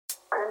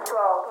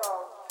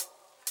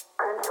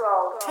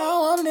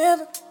How I'm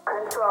living.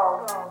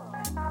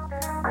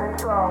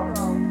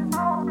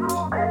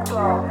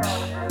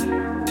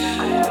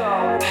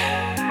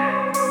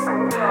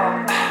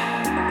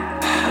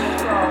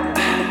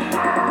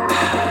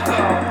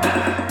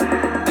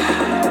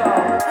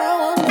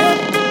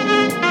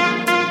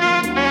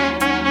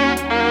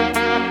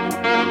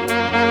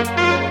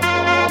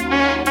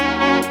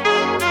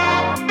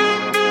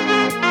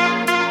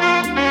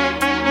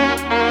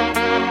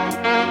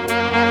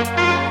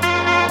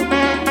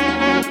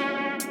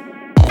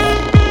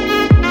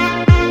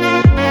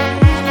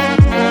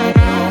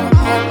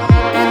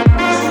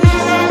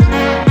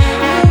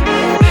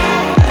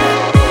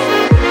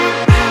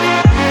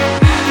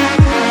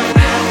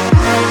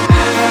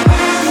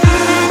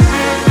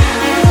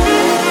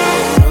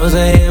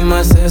 In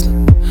my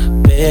system,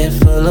 bed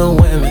full of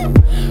women,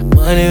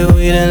 money,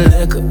 weed, and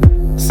liquor.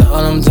 That's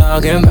all I'm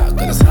talking about,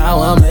 'cause that's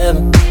how I'm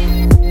living.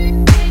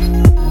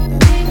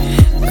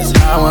 That's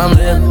how I'm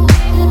living.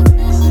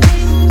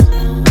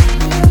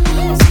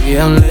 See,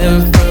 I'm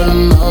living for the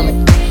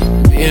moment,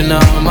 being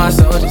all my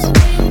soldiers,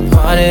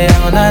 party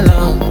all night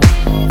long.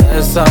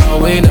 That's all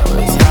we know,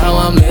 that's how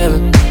I'm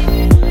living.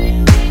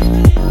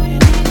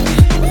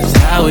 That's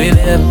how we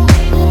live.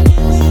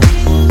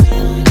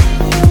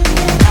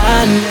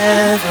 I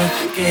never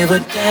gave a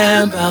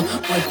damn about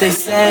what they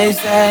say.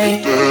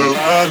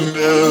 I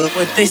never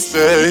what they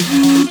say.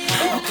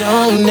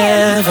 Don't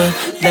ever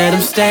let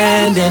them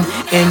standing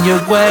in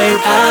your way.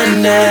 I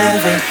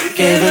never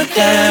gave a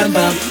damn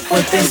about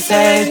what they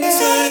say.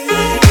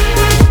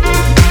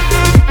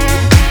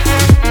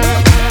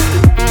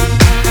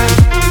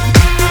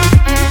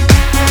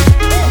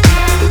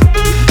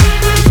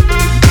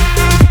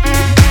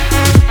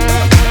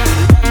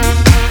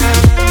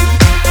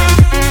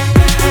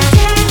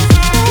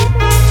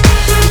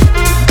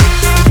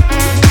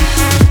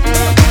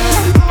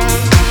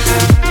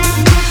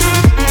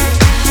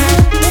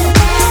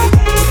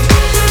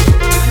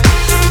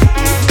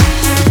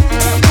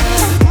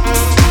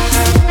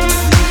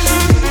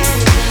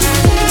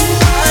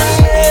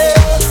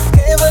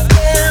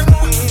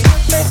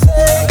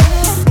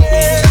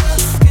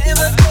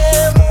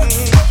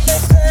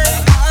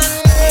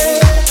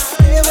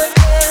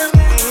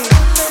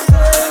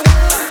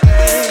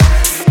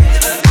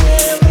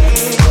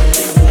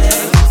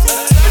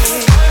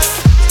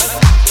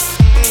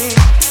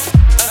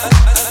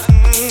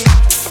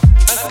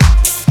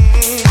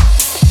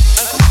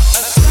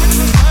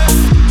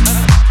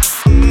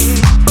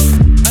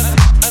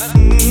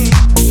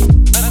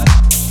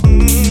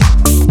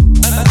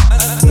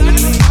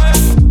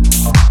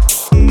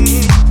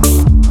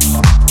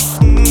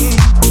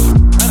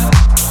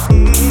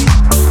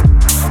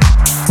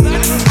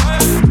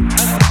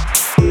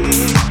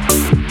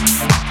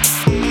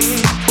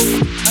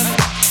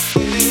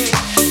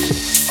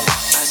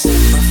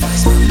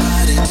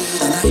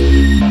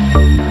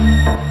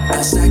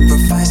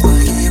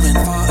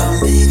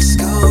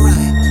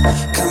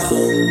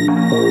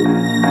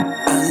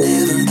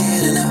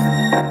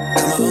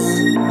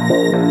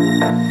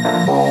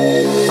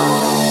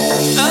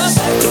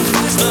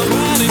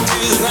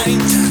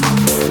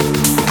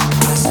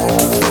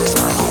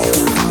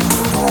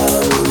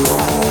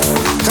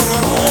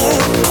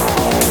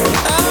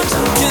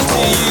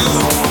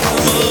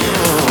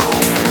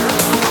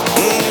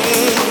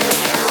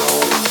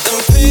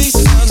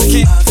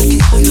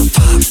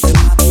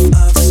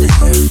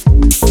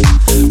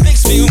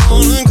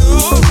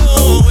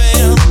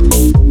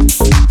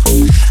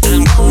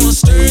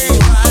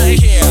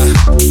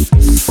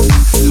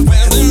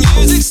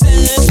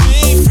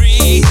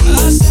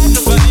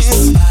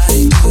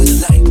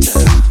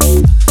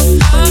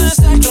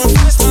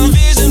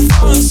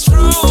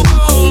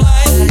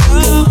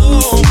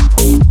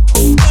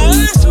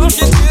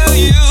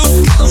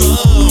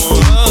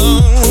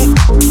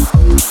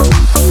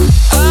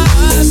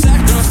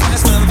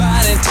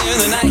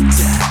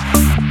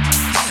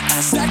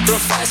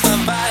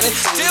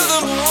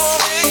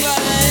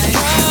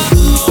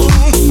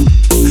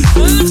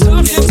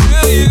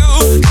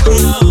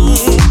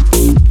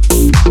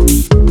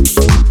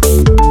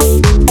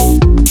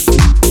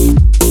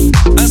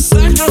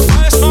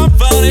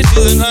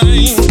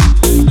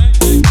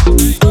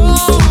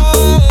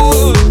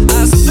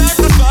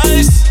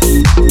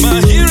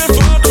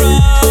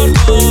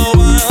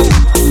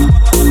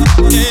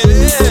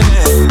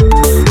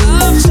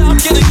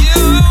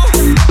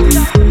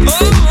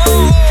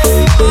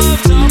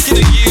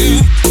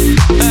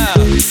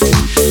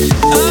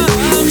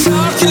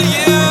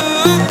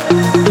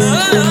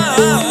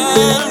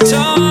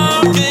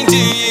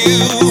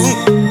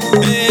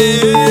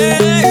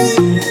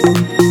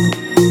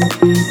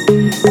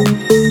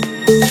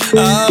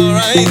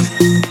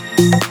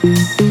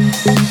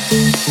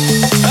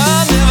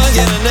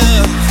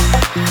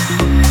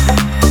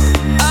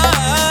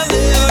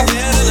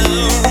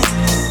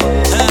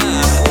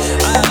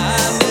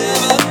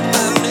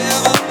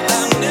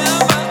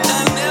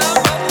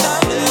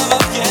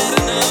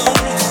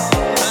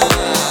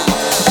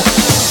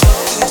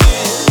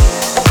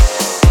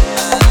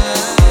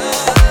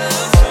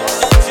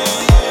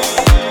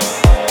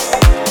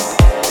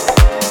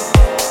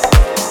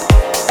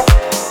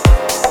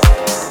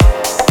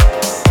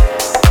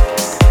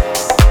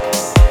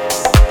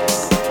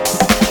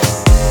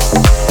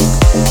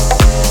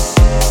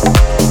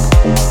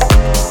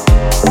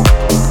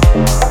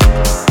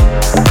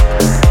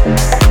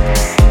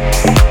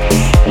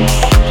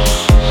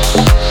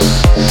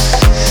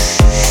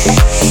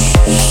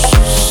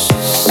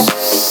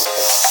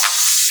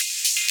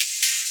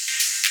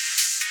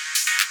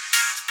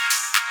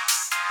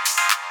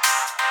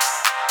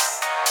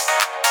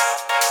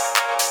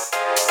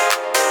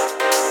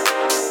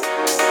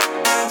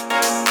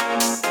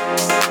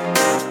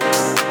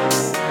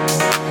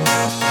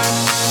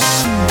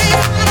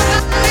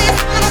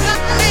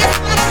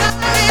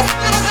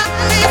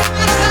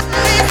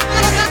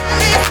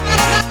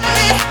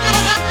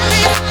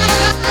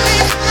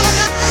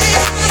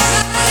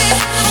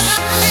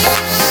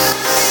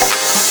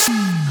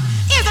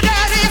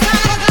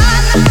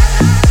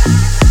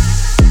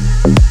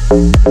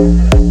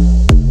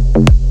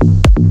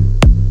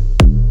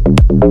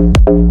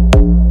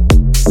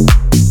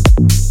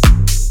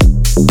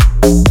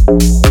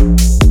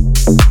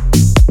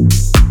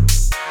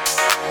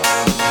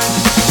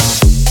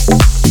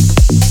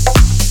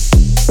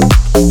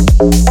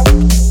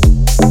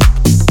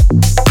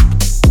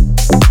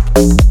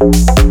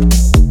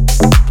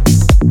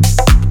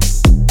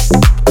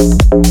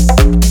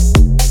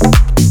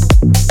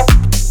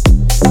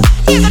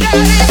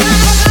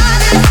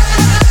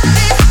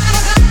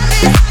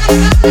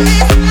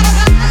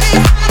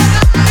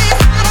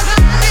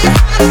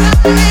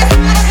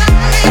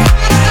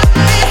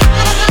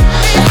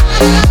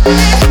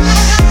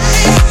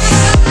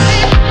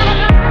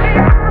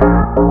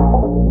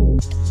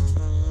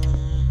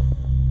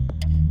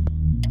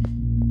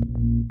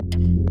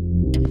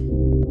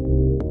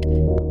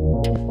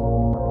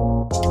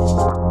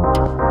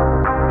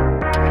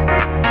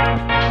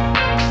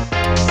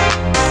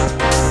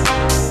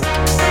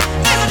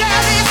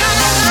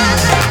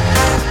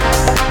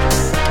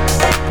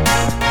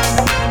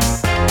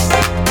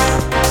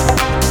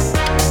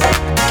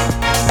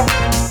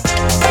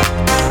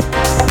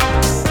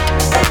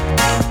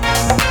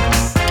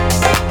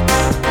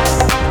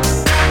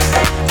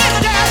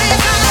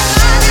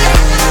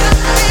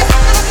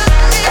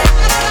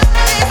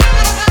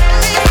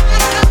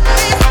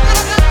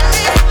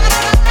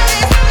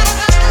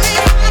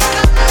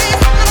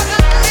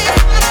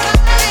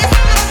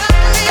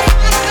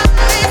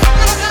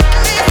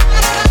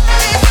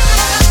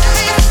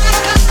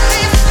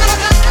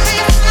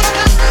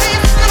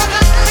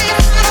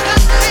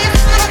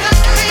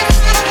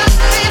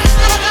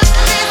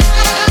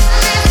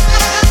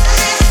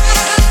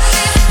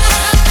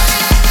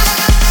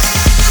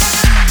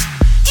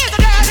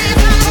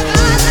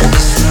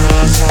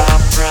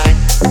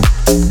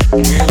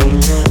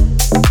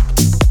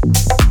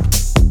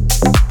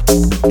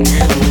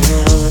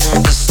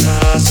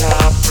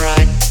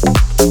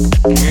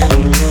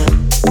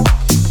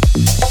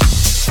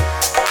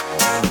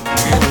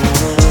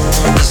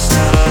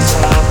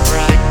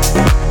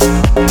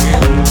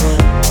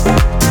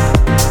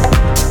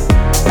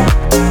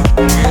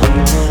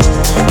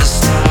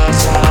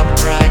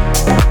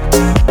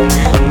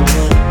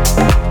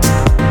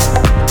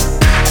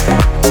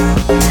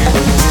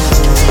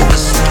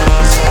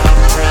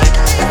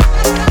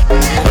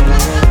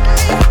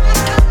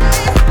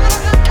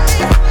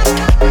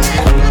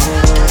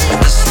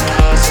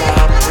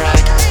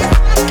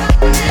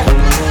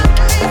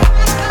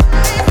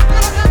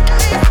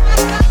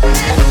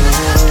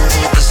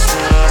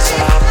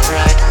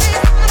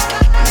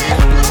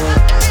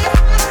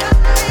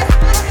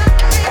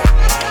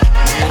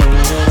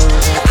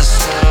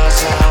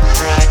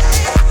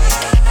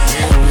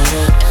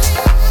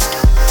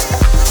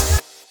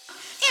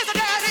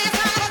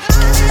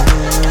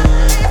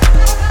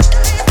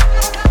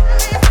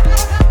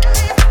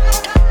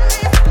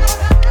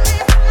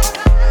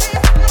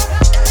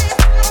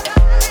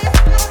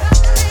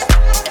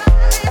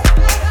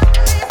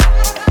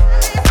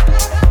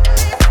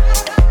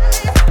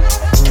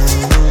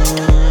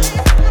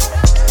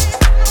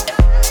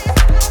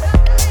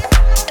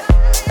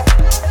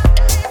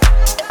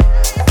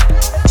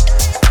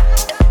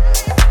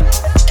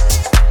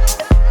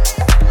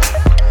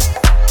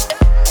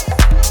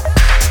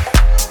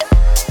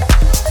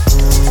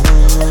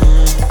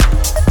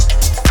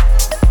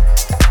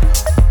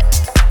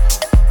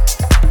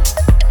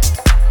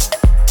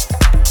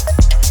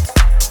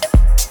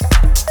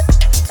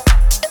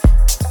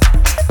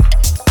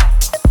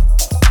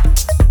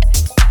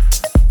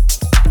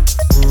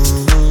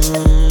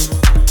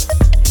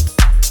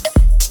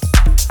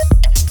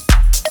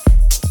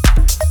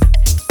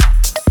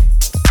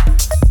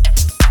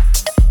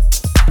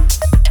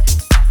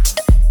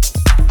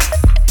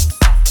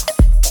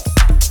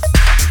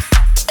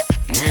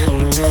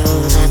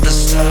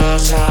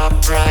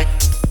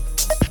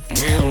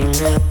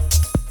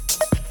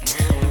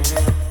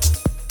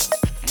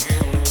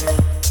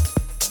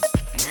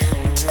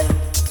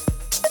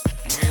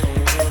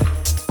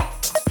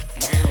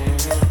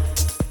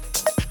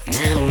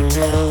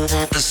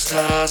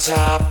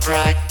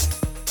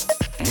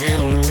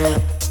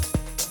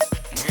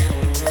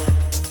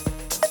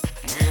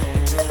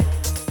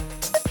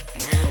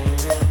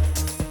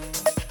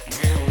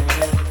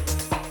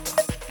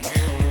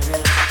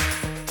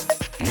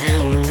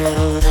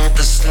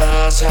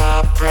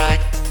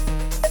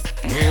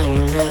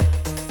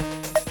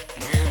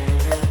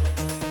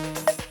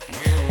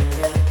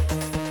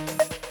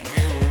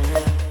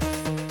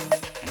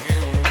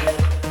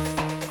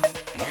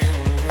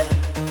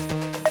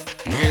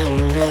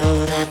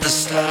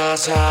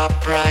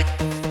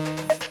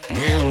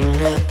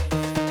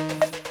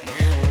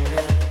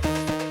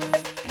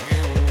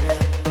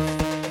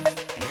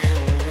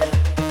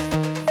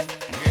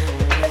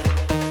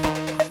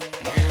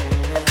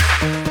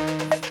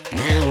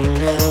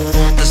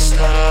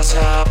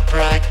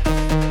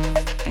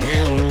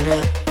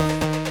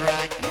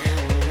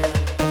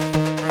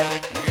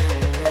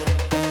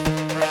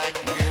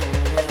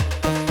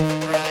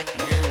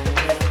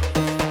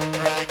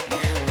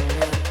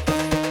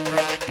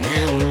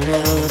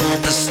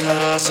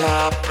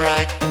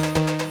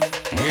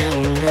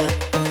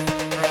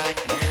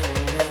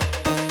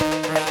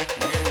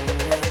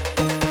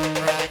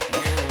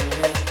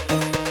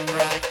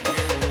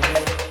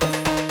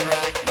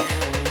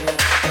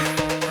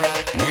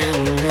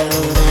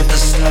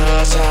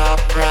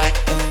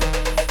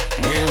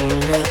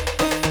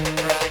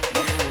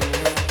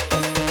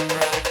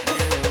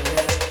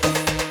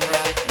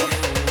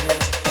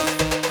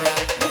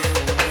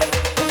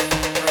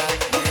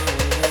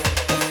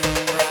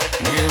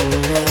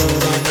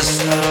 The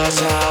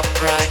stars are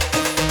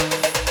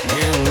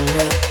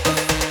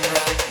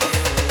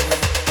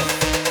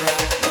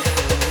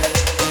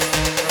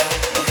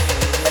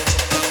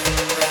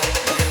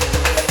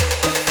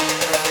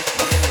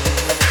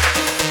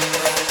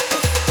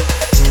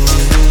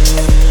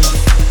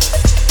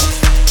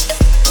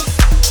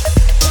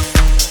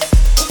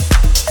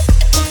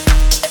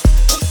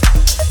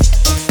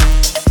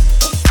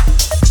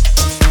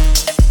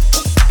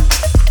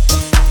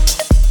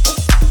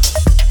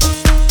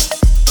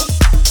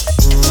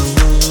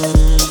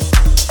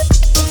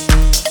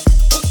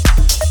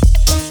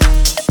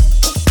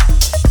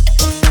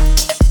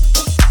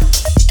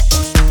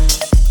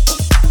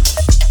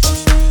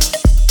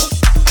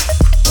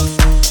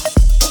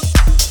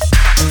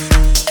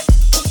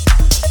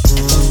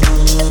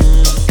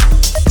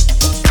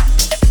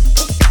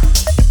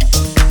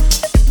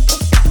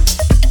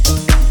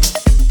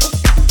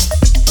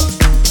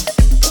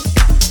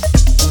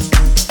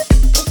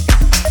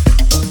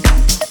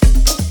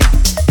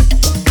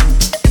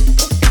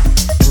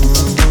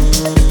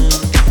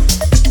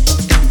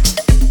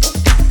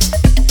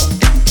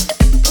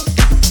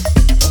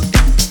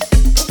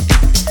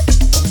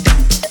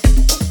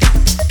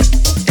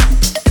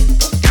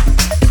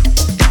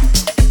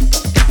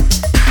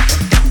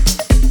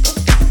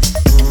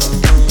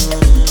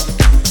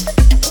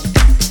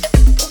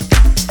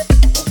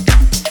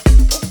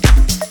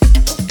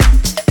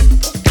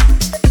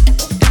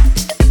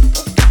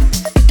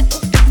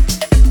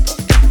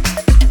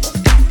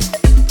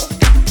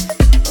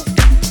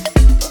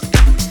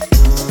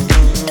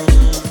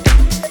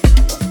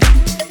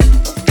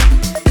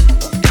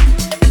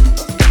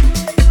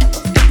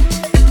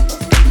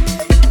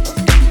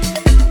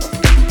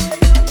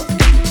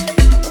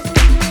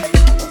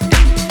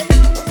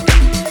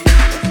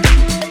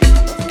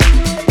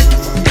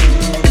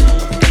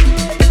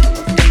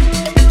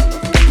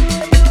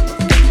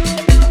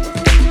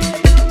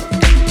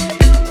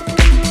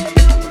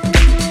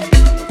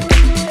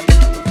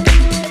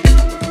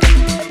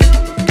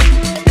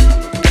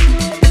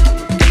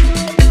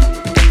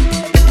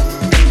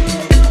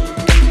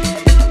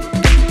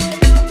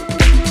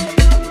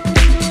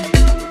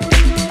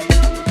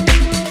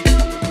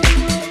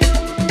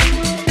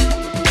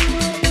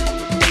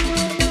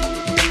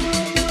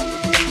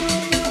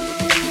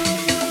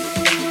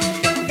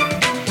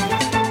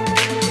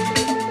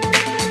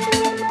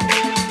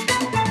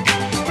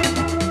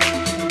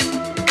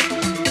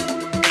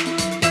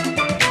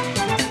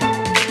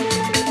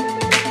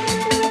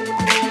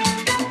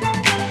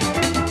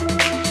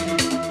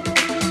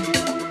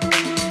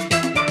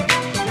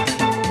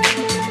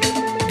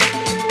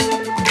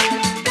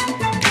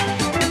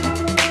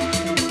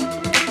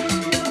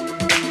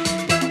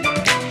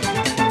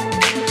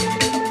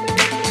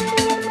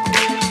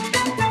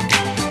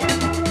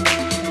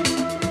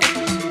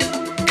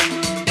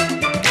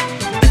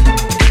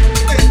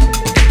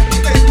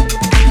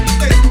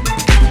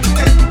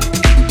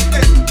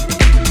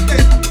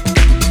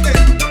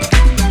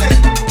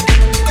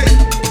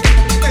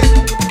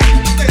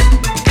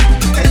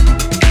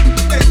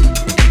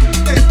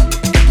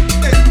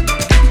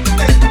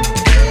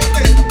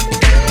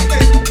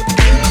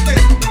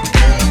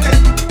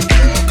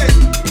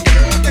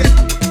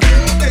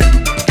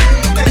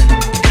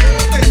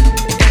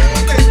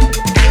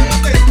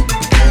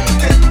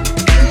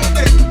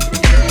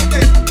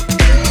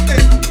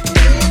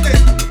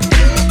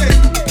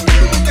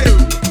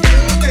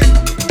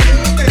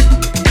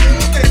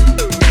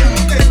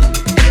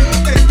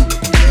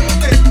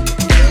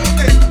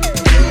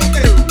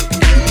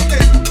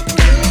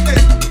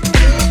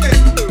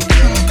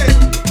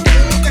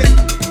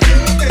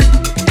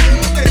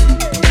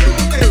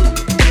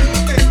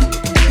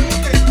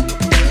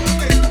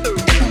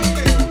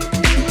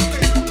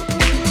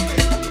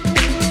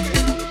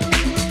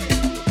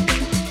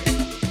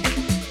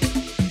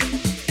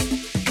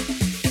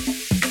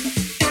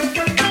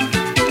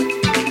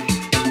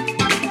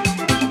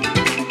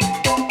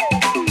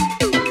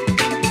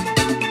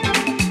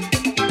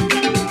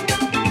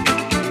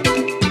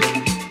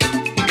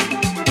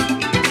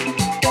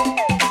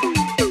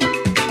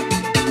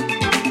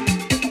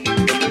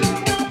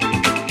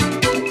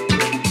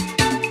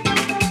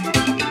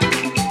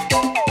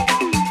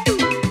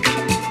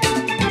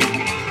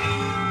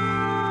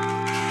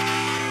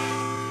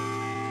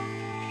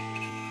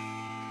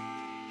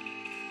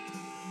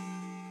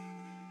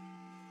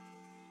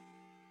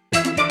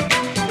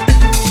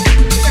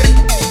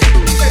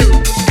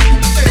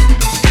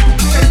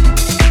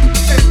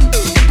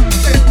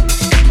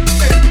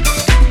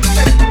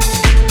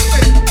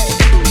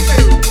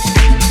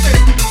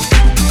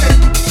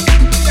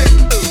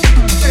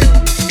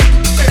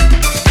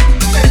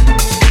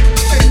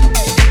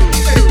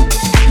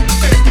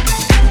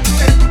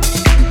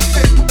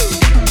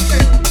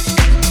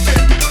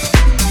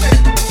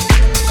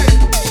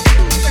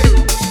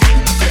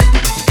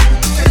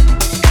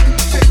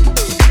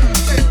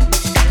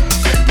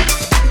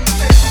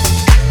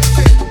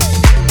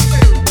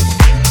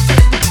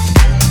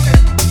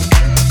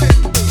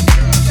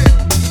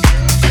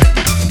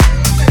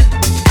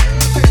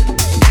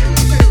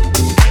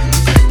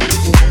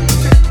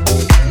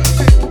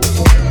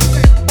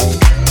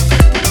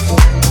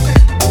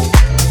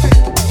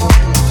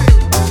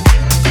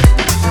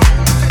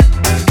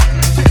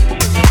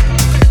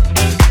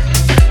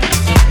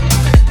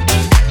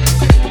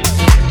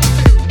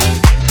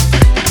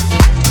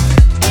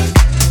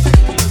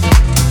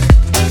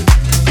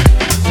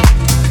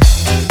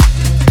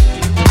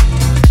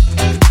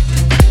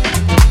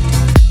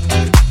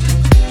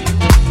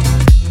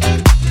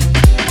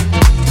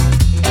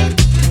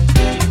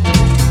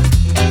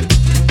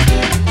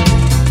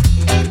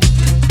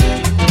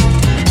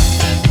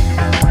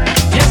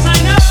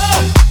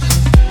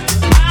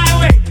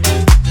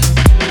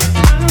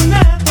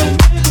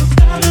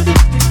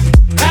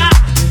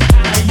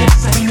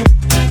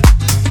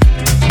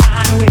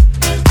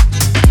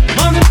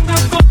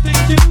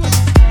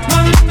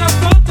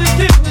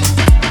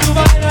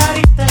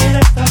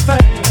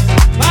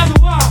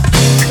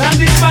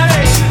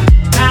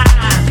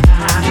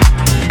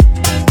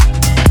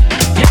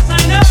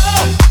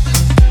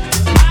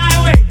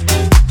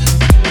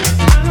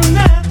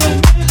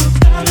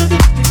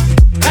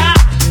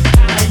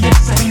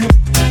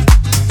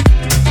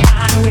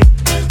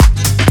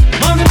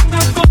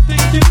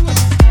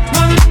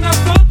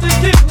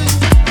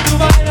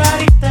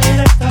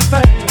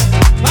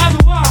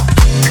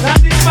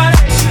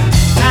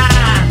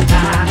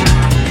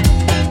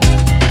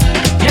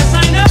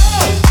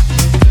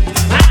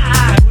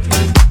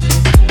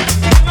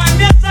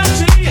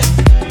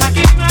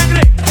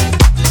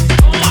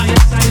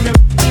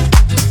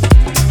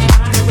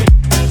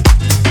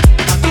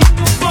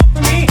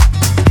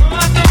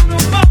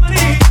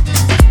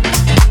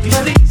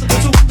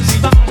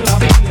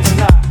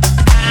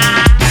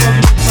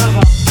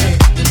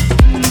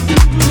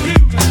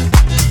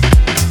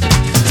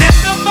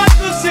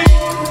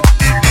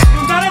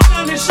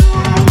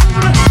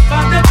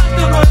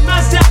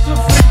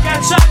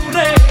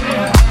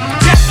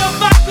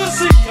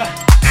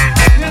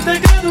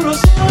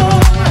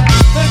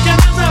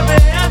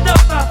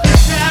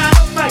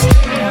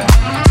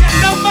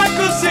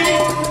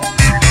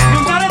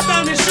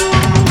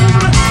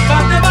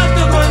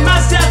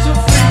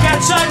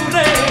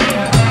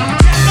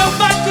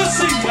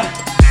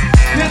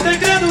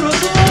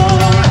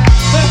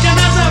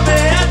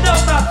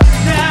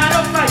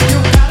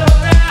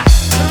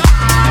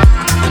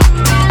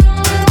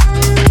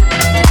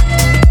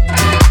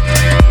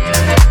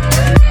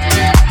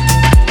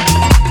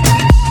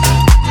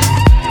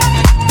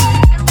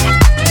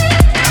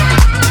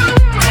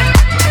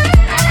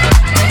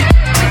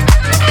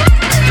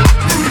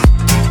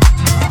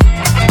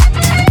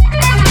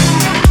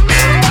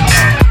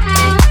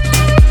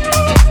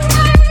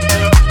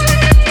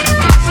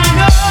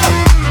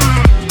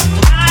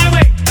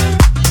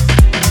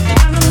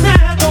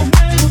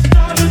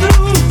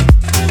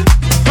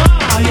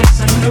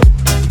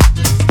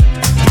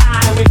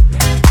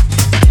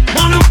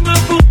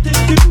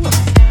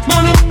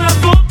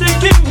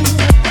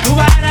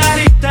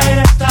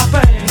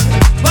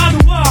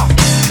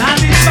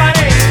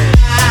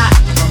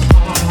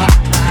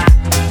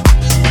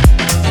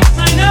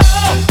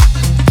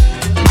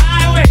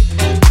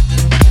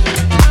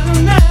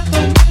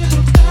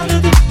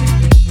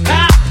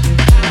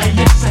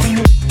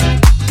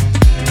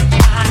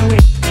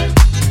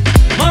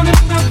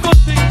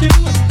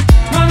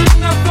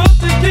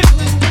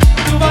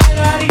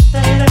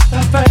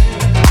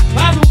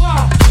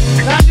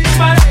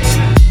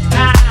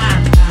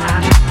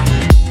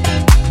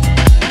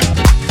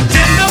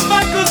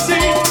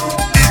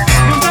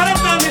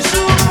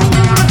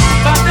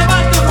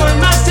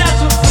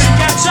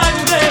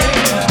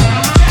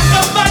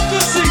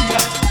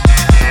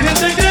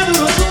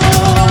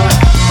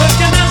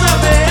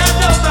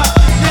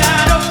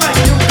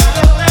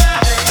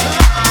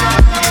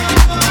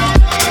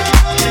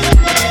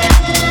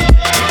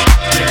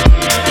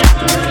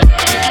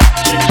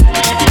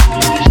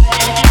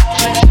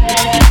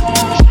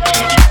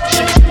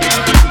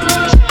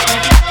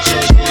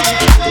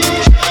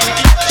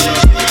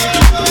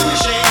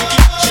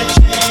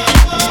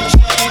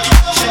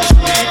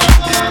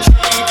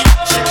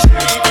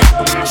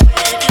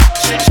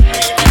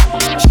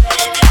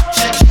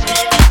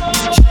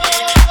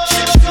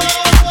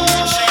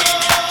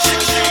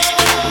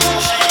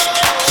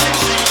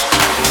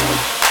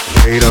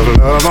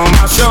love on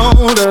my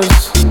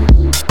shoulders.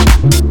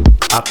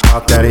 I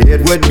thought that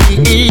it would be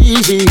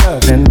easier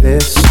than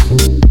this.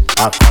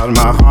 I thought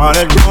my heart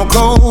had grown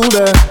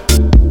colder,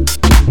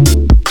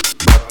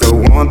 but the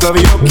warmth of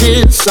your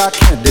kiss I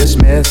can't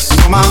dismiss.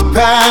 So my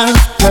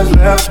past has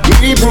left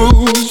me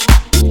bruised.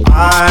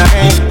 I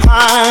ain't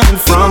hiding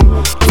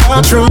from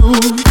the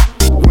truth.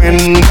 When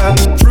the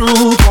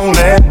truth won't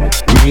let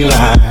me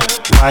lie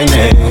right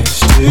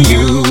next to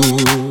you.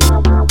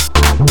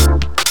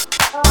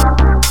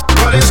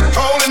 But it's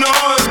holding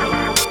on,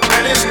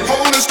 and it's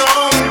holding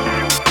strong.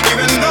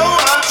 Even though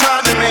I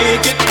tried to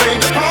make it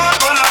break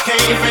apart, but I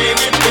can't fake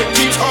it. It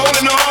keeps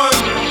holding on,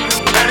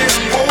 and it's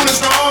holding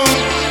strong.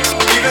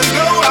 Even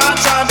though I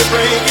tried to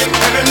break it,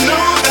 and I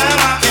know that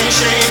I can't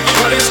shake it.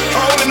 But it's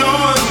holding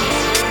on,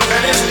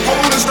 and it's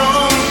holding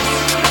strong.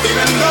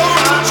 Even though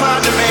I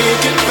tried to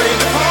make it break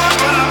apart,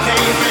 but I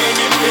can't fake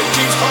it. It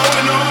keeps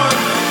holding on,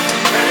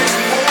 and it's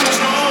holding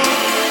strong.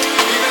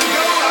 Even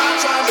though I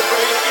tried to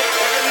break it,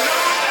 and I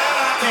know that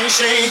I can't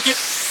shake it,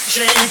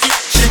 shake it,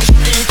 shake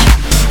it, shake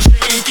it,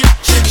 shake it,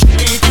 shake it,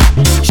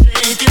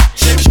 shake it, shake it,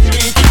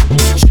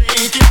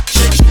 shake it,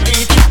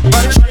 shake it,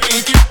 but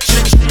shake it,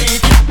 shake it,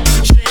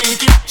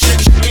 shake it,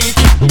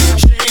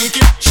 shake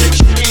it, shake it,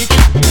 shake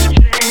it,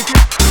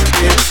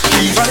 it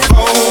keeps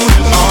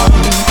holding on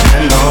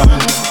and on.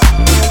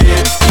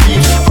 It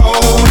keeps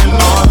holding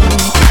on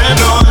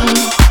and on.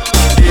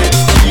 It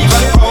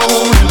keeps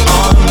holding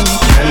on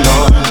and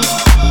on.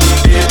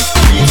 It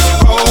keeps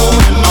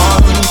holding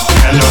on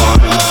and on.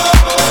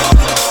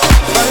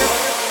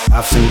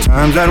 I've seen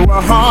times that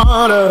were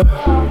harder.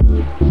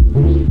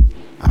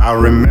 I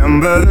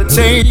remember the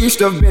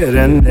taste of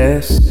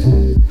bitterness.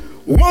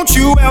 Won't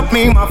you help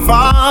me, my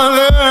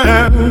Father?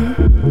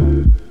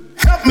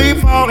 Help me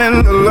fall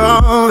in the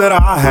love that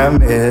I have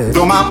missed.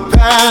 Though my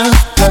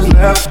past has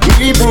left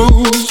me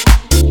bruised,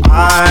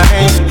 I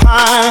ain't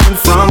hiding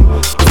from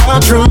the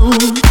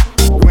truth.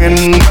 When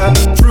the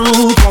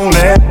truth won't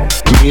let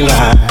me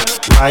lie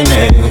right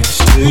next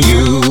to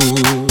you.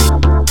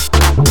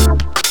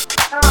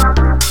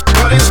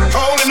 But it's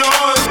holding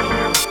on,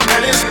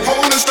 and it's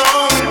holding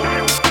strong.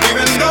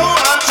 Even though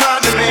I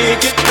tried to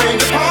make it break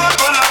apart,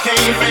 but I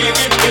can't fake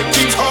it. It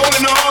keeps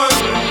holding on,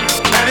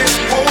 and it's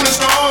holding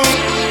strong.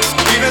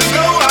 Even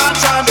though I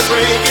tried to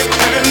break it,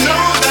 and I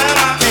know that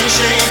I can't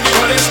shake it.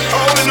 But it's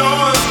holding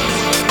on,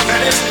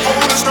 and it's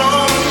holding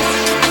strong.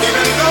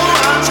 Even though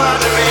I tried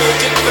to make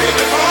it break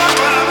apart,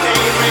 but I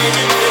can't fake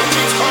it. It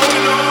keeps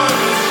holding on,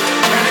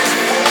 and it's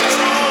holding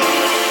strong.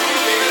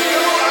 Even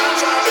though I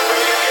tried to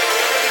break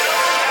it,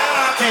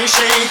 I can't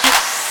shake it,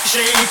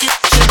 shake it,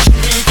 shake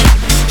it,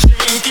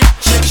 shake it,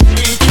 shake it,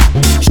 shake it,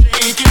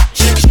 shake it,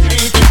 shake it,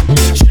 shake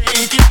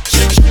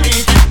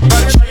it,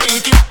 but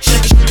shake it,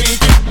 shake it,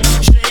 shake it,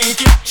 shake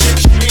it,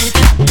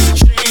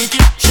 shake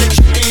it, shake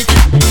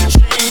it,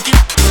 shake it.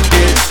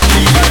 It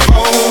keeps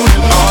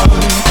holding on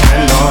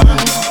and on.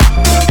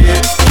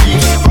 It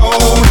keeps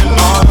holding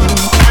on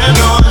and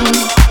on.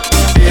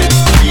 It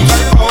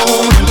keeps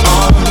holding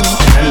on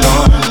and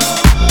on.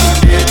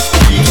 It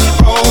keeps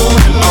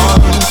holding on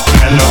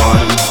and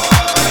on.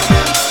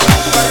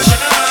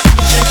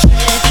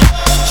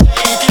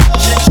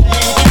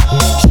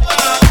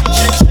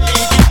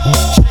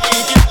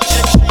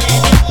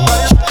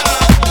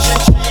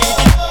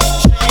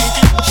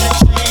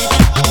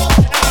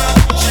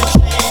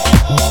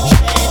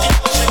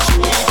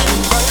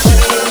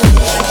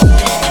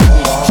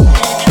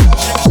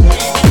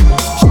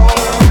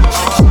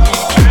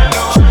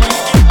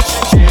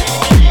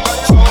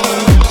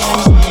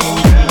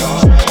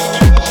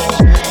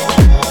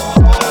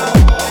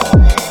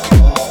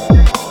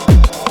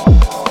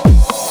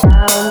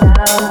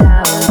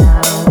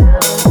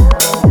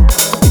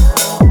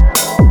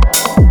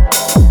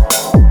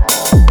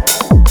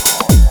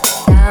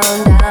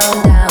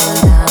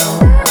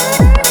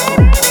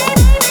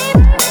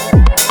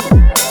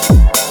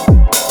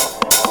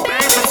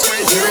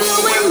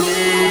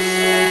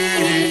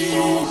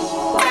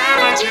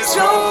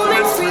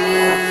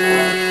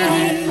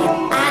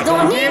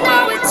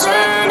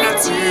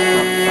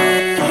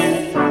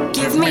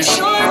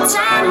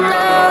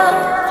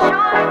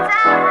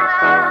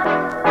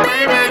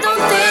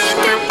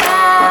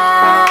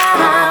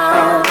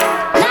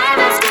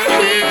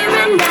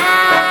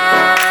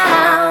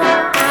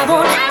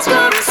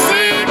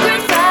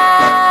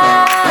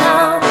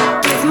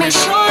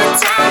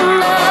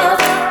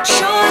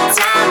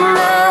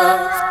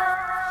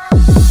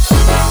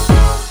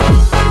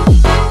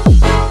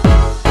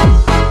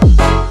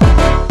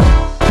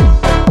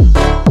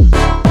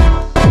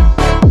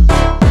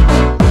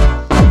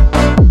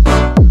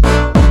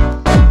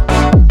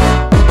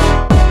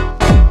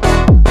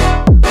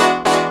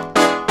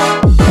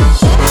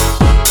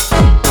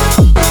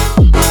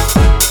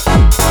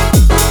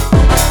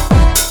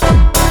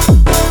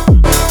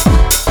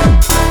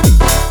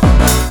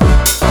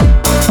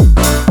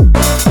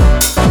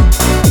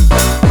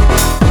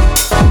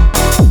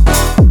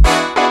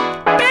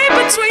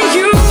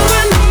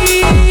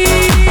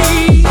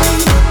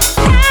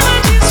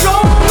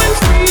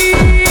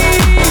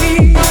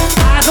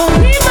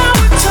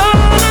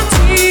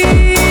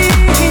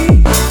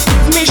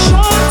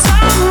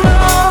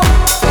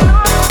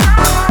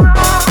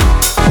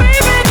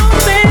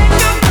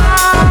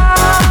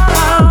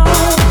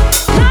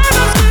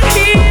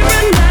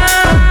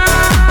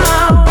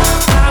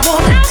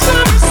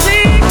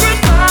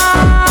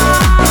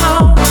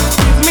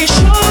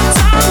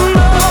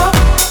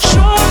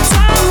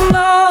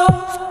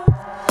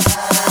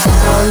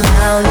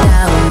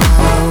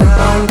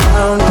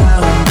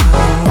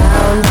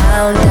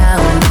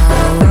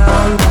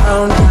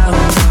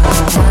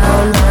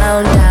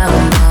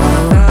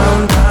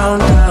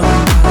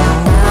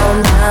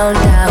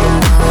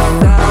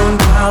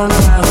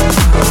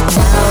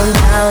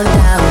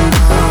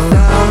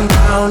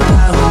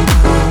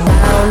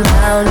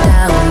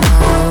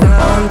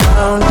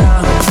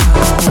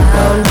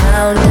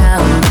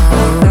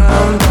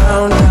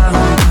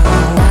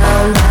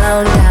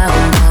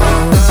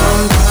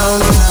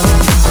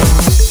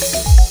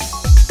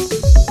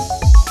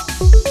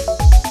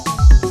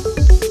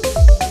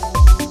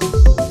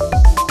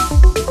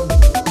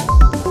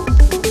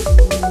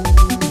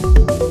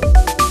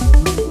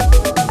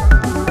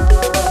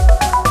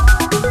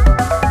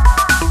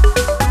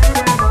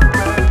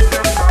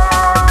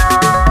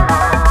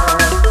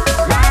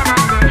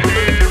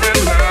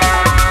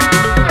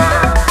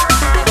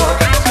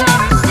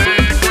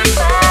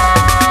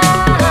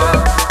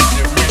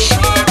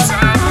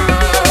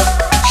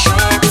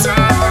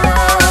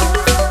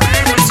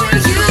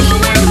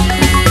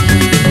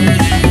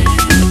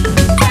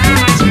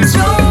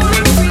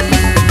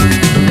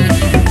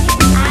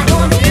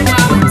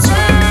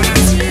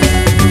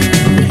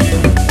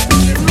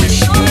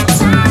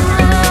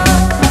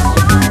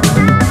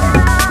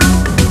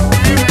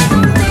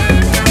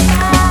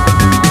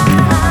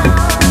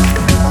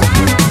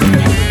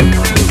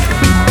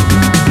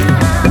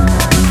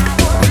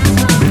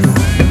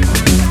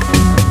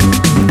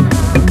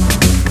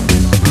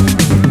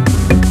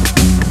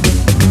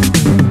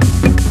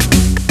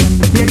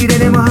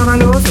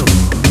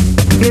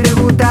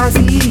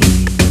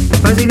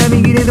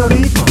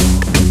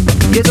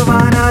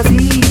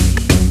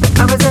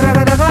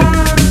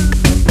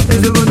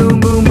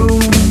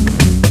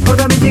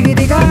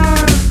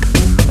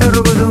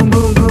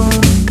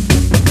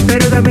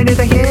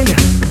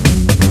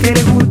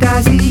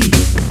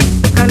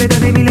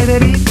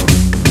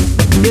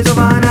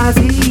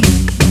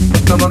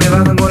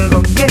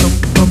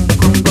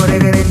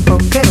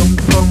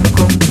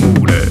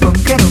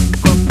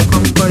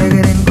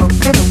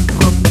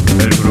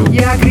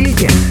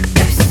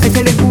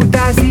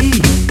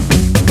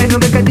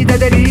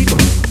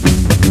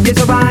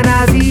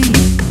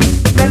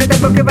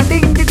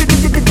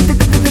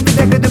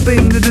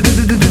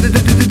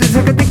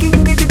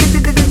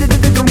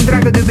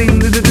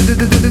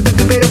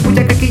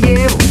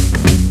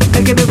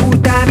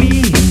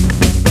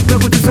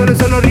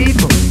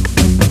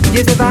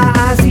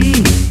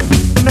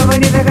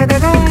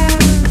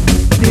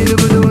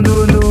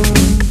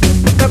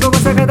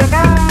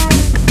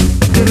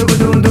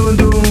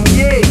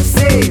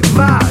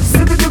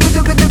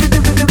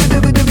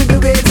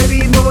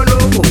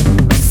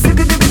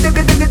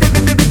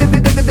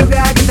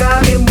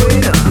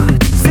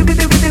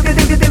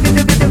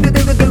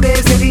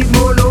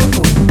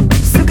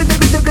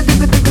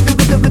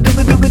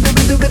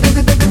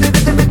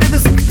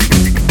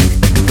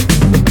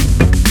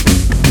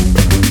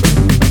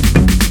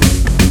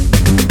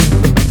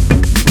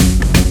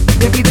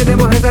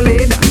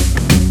 morena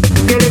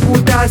que le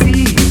gusta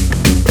así,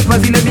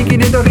 vacila mi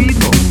 500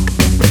 ritmo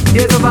y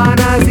eso van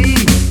así.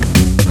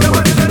 No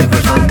puedes ser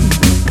refrescar,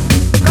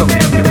 no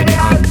quiero que me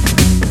real,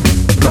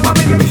 no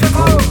mames que me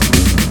chocó,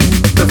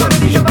 no solo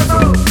ni yo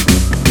pasó.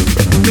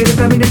 Pero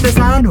también este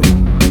sano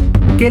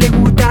que le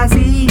gusta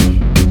así,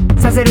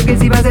 sacero que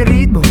si va a hacer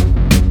ritmo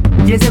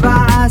y ese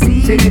va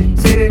así,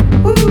 ese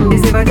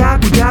va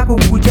yaku yaku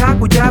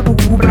yaku yaku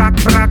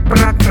brak brak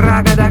brak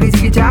ragada que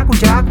sigue yaku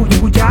yaku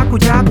yaku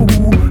yaku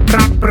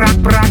brak brak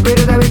brak.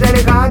 Pero también está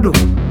lejano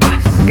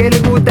que le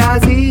gusta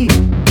así,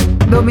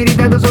 no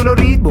militando solo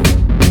ritmo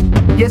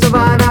y eso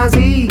van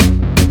así.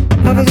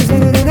 A veces se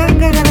le dan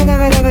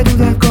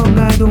dudas con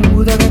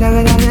gadungu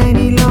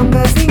ni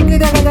longa sin que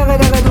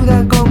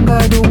dudas con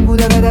gadungu.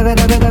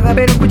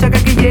 Pero escucha que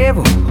aquí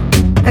llevo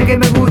el que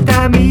me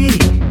gusta a mí,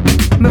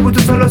 me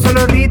gusta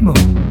solo ritmo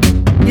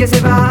y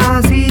ese va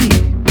así.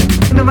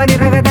 No va ni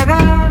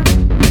ragataga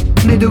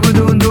ni dum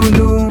dum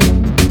dum,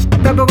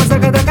 tampoco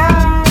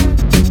sacataga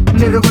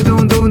ni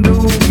dum dum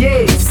dum. Y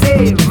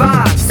ese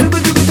va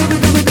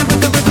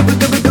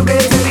que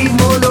ese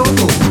ritmo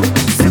loco,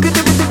 que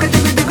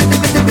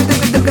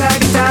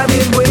está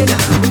bien buena,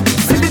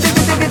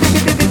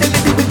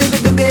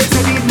 que ese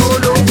ritmo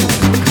loco.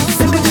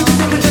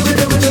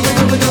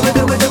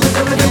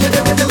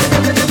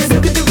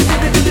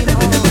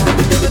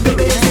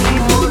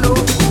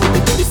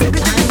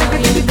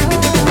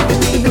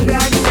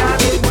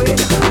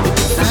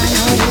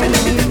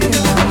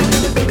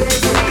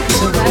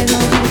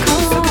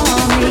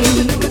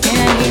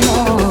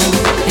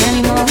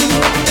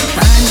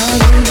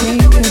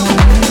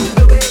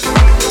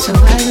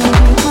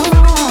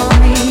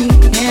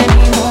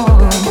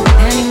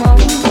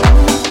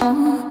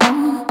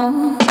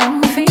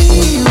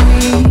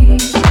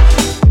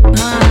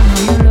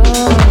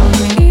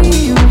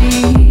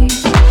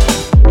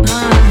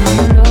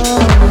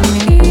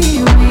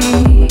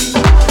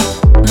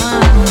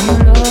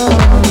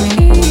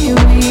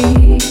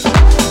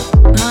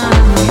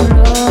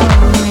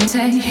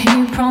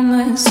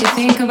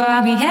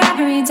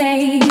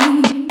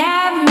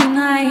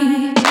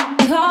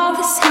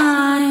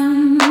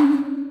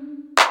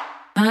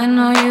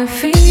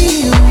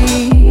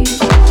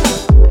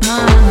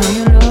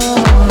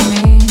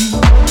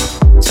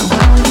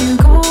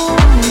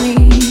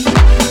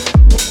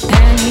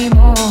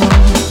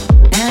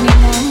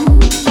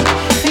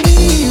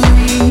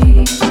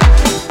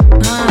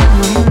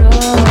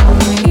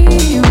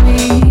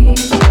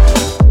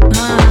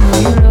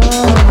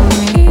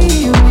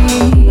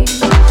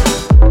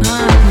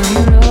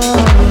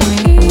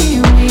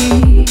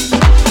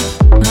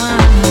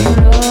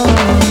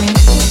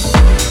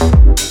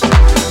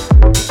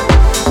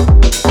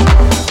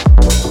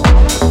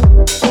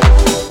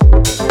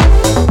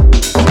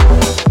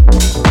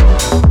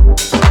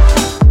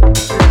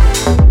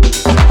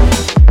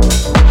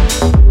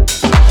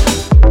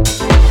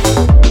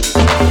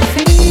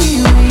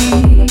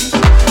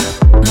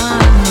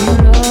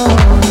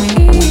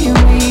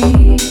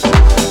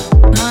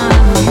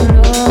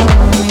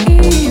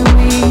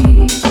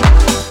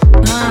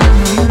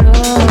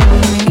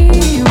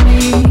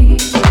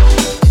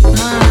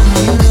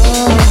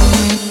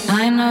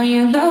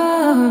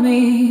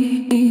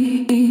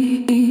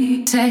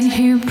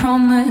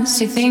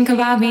 You think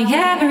about me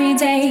every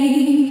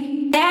day,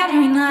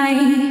 every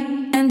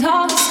night, and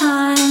all the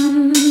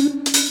time.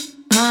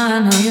 I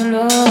know you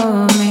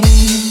love me.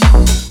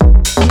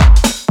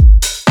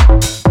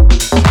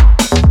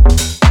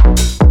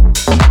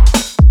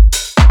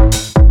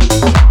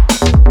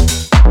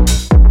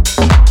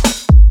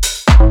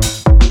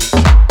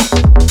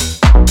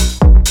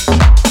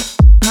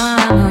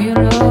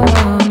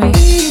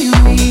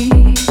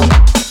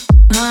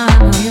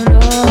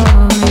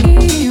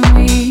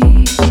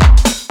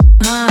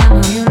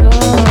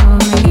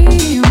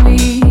 You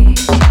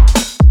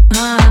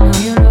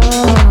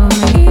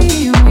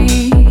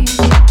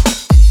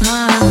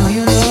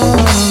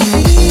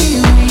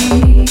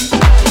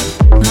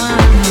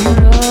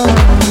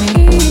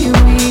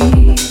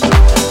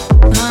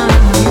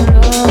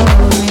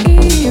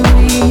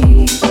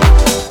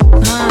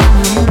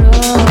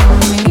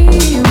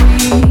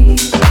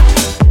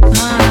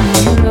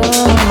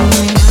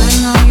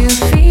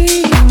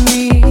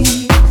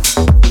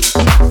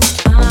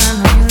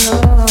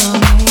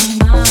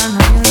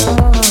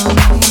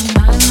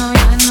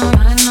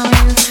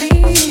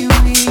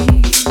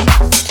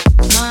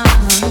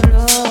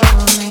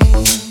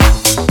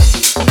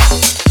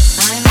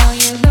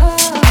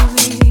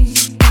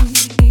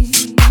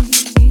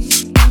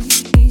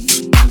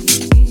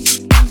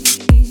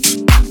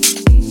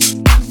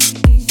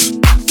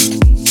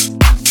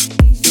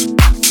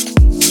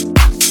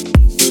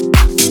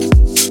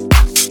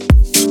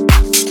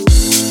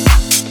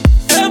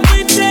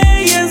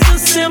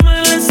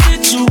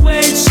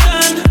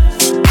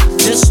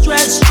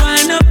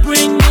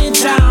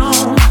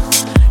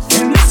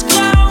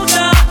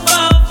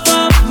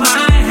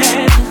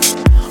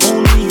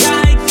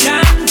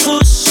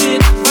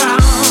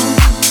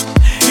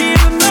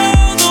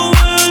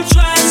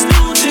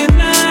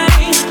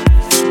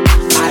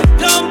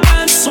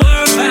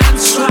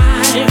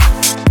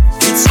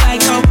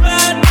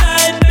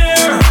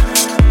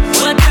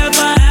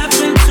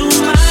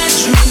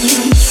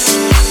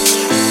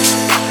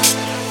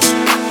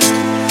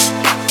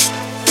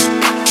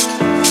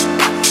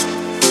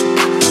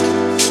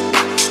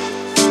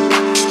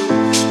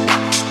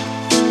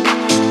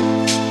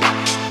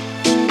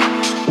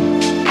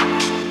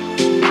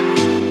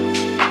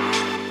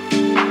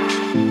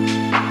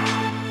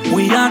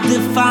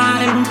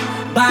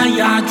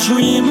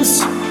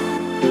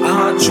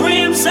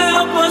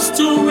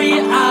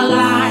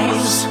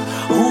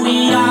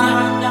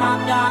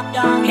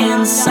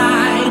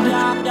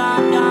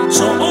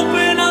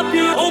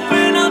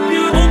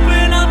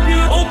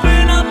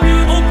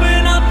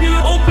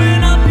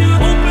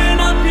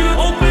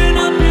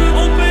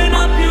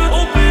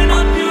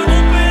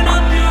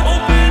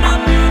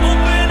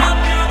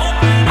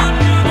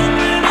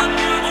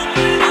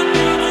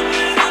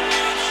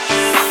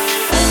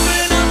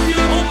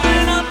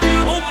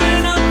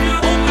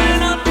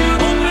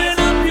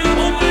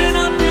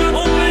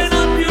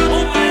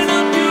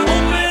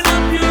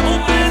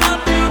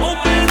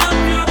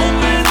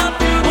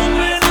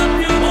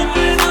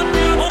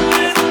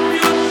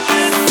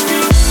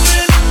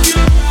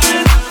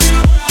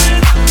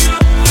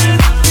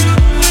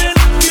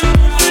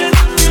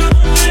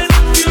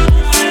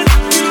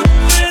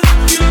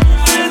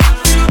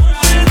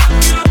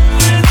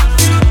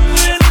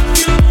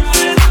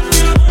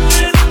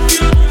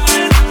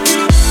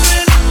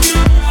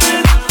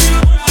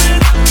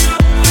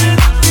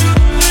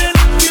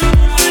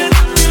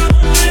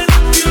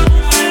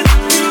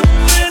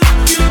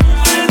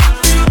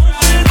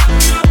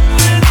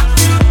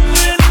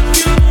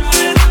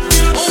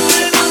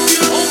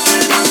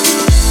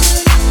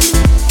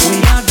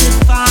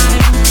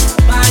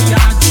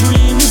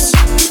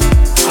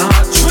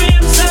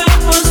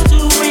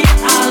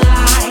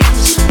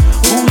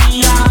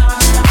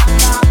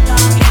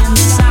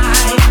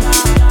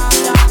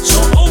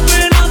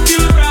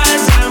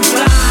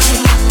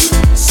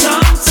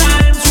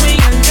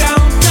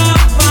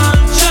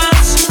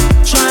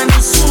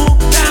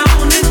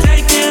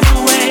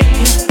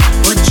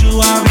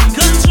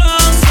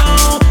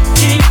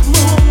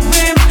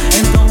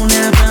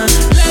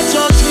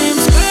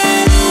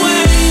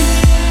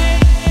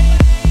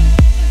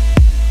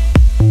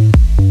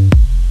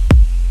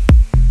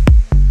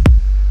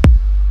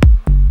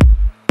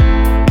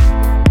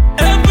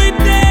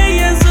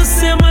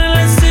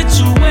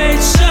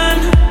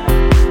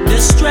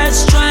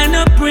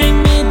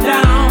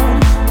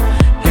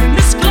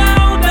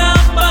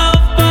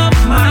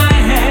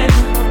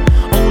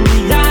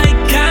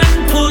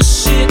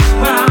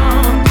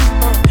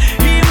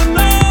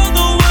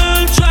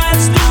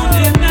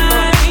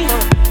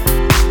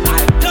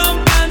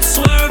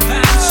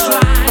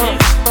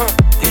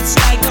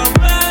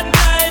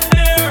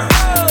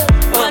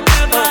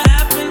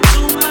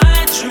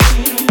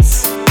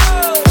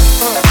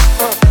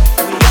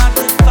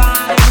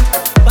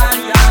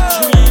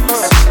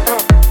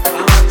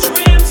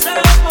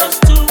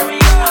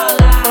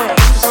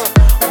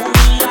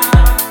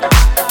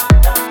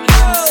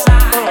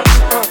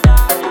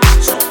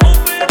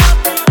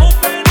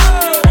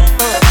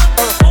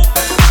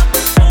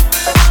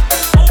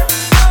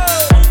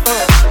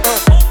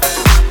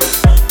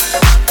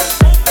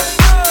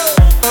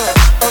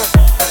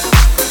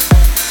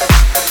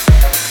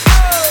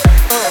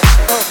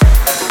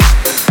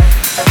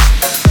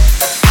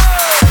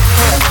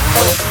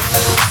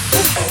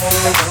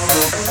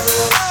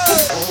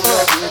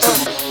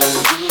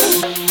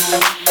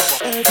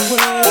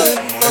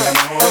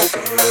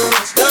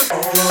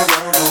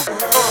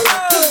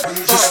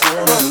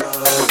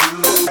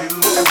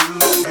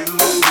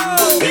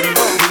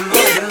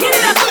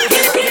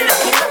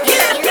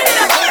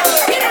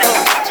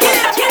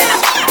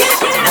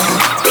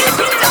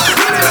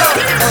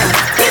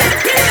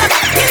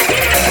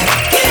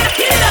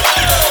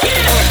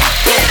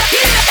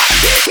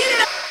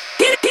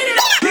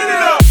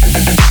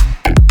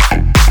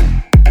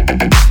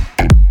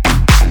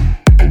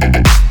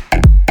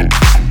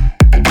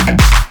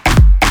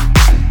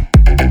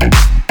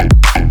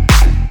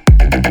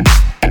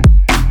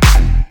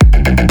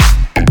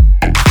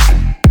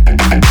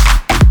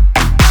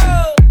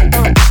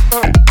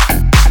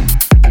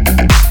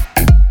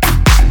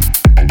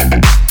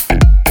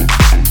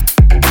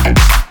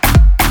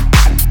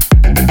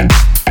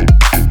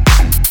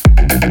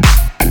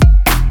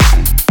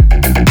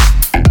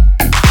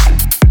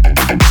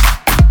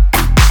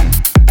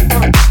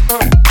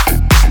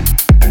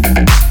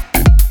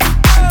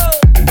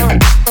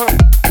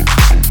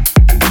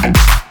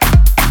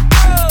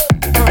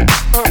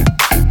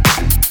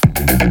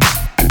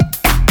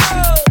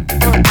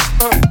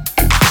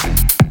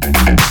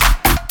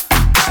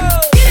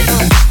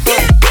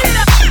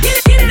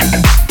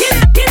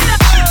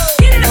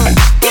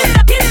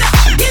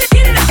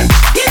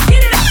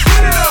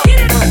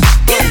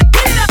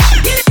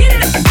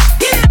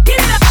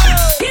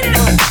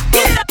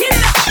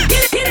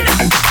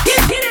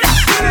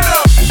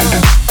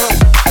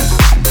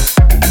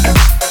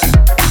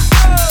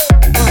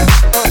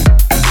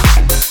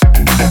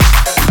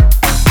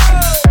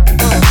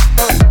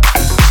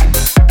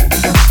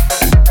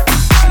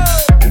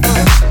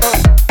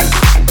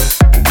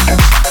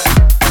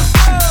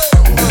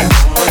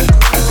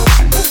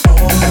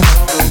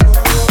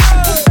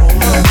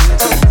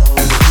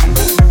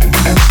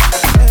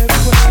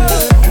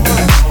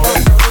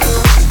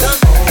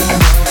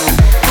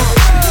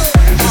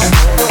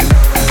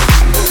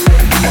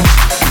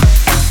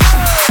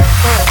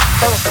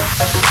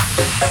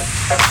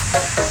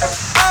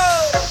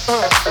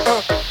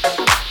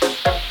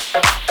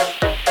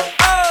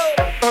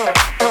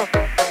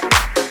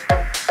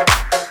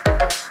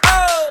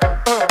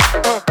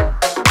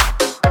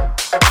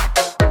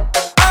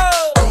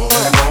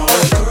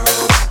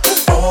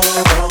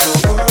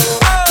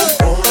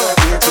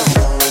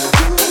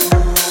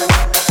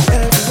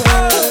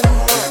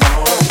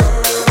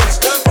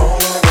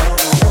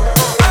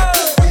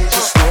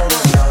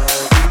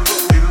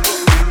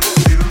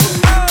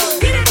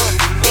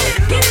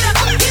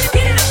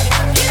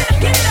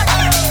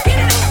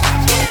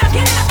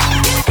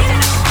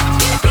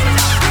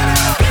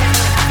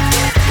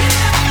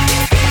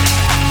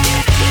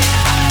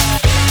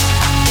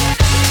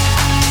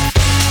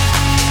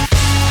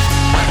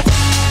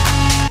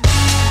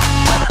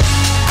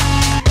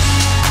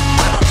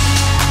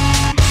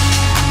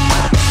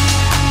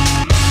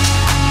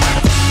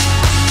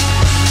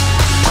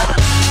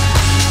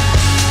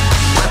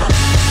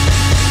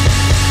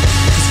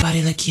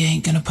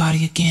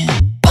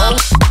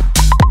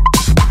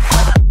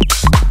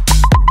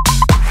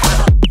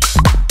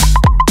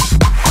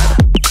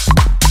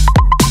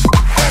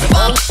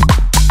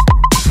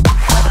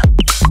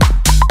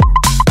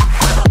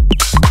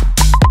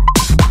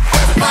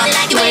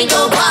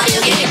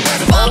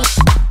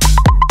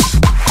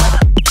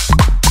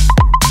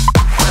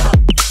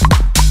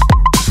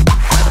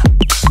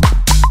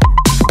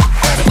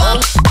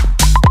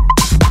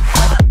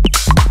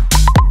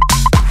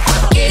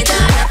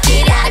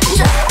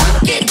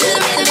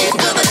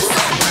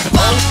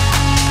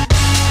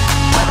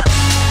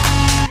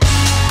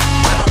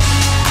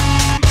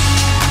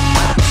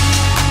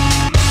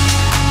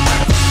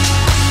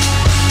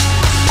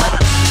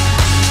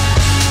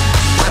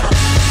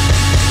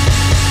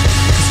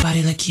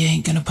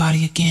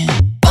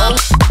We'll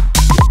be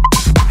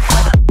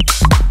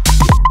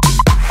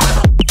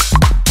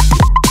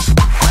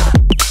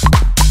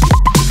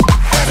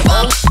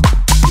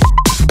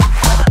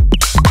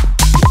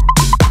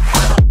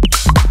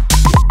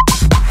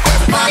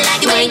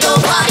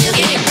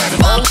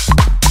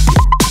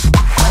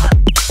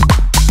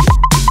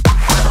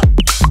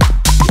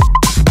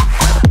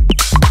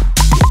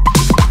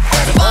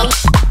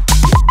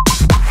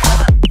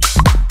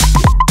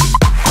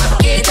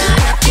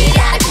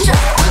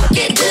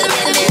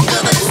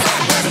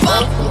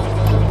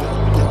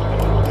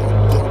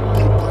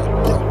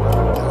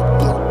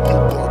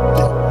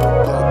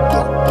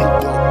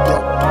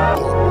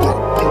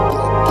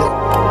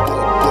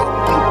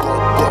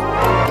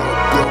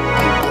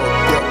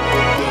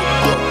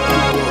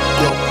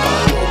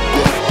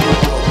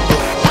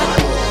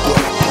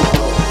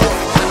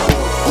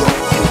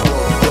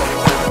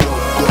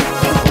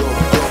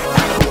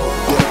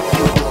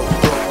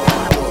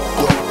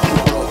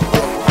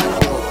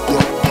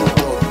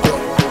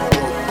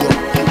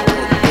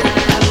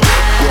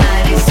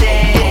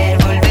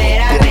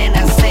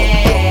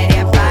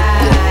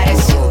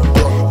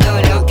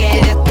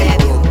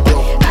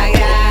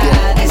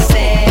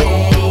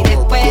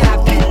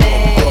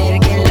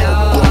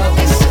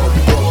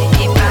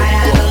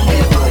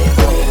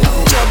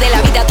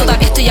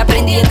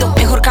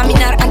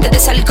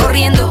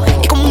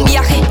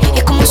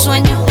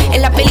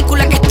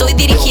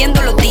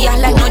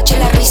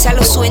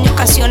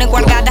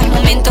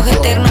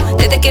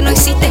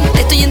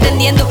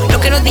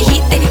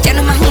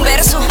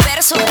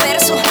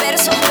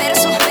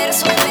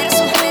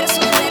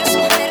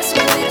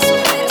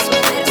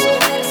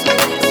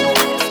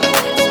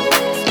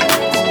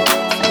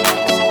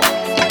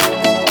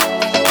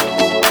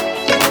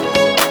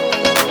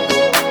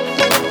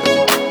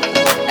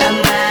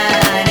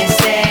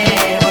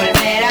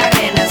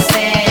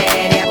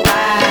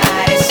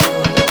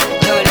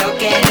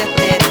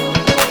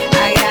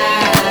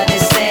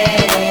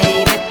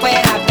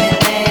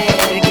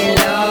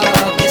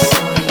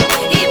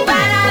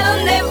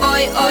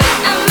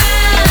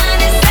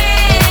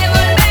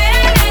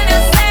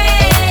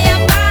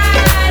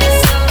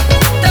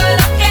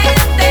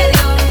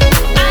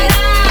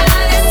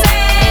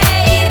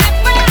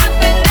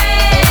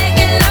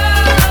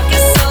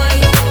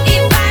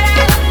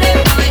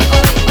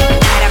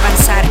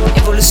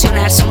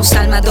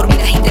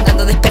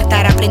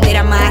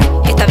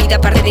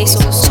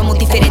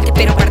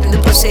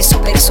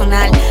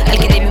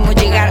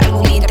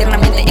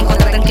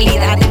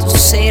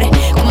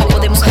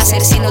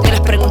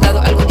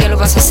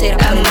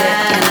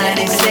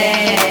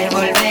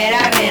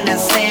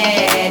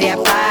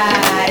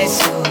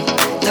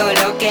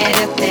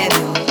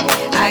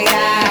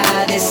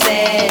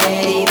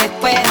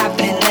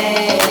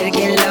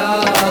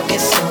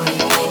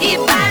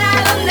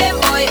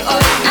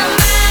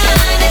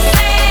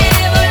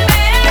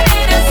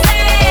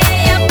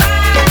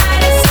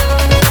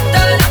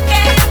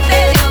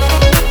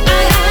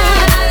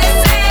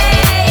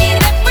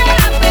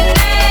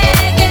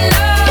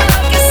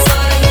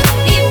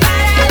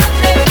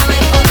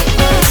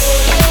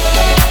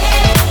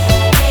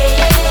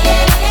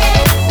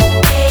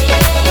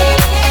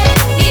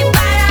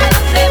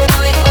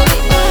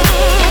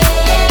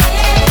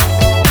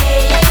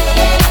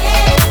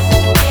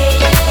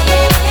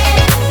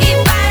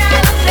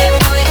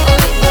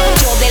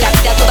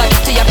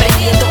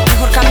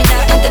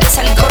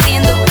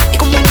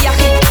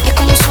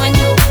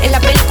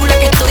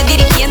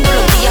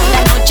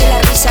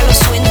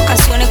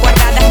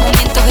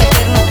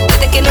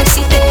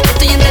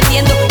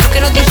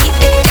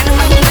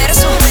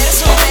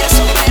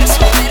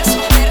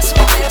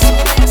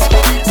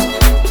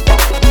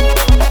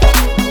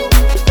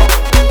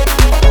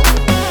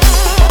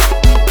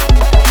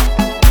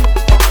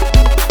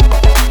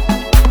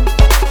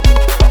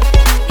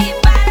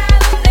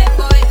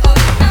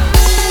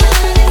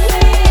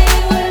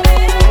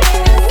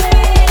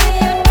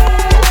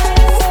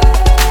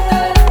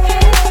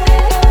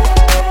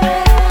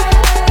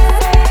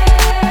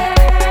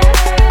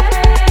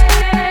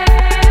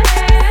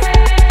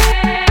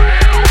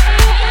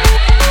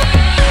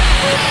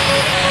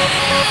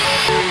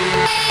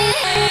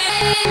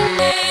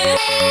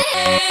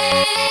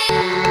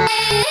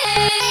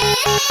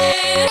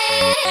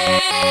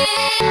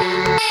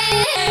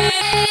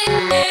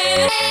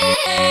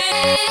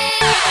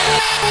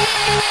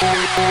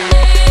right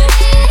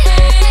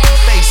back.